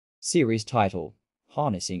Series title,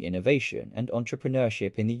 Harnessing Innovation and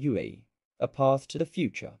Entrepreneurship in the UAE, A Path to the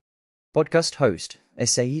Future. Podcast host,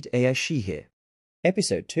 Zayed here.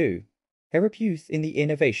 Episode 2, Arab Youth in the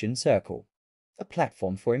Innovation Circle, a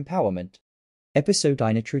platform for empowerment. Episode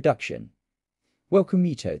 9 Introduction.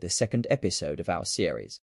 Welcome to the second episode of our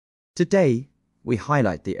series. Today, we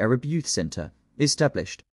highlight the Arab Youth Center,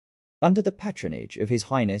 established under the patronage of His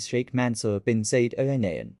Highness Sheikh Mansour bin Zayed Al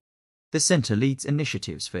Nahyan. The center leads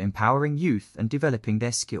initiatives for empowering youth and developing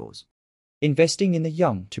their skills, investing in the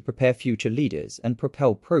young to prepare future leaders and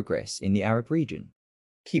propel progress in the Arab region.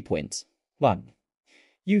 Key points. 1.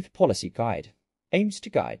 Youth Policy Guide aims to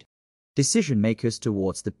guide decision makers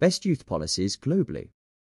towards the best youth policies globally.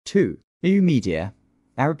 2. New media.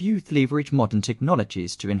 Arab youth leverage modern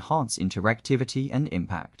technologies to enhance interactivity and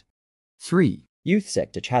impact. 3. Youth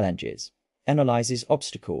sector challenges. Analyzes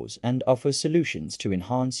obstacles and offers solutions to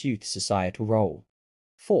enhance youth societal role.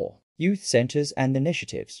 4. Youth centers and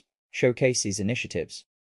initiatives. Showcases initiatives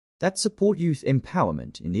that support youth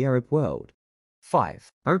empowerment in the Arab world.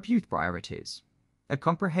 5. Arab Youth Priorities. A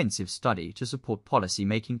comprehensive study to support policy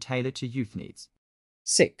making tailored to youth needs.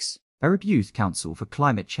 6. Arab Youth Council for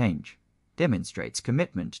Climate Change. Demonstrates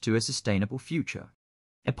commitment to a sustainable future.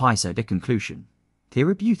 Episode conclusion. The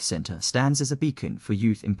Arab Youth Center stands as a beacon for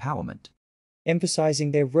youth empowerment,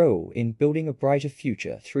 emphasizing their role in building a brighter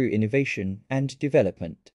future through innovation and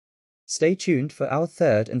development. Stay tuned for our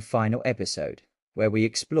third and final episode, where we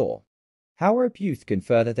explore how Arab youth can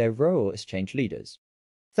further their role as change leaders.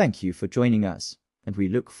 Thank you for joining us, and we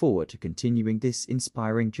look forward to continuing this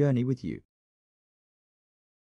inspiring journey with you.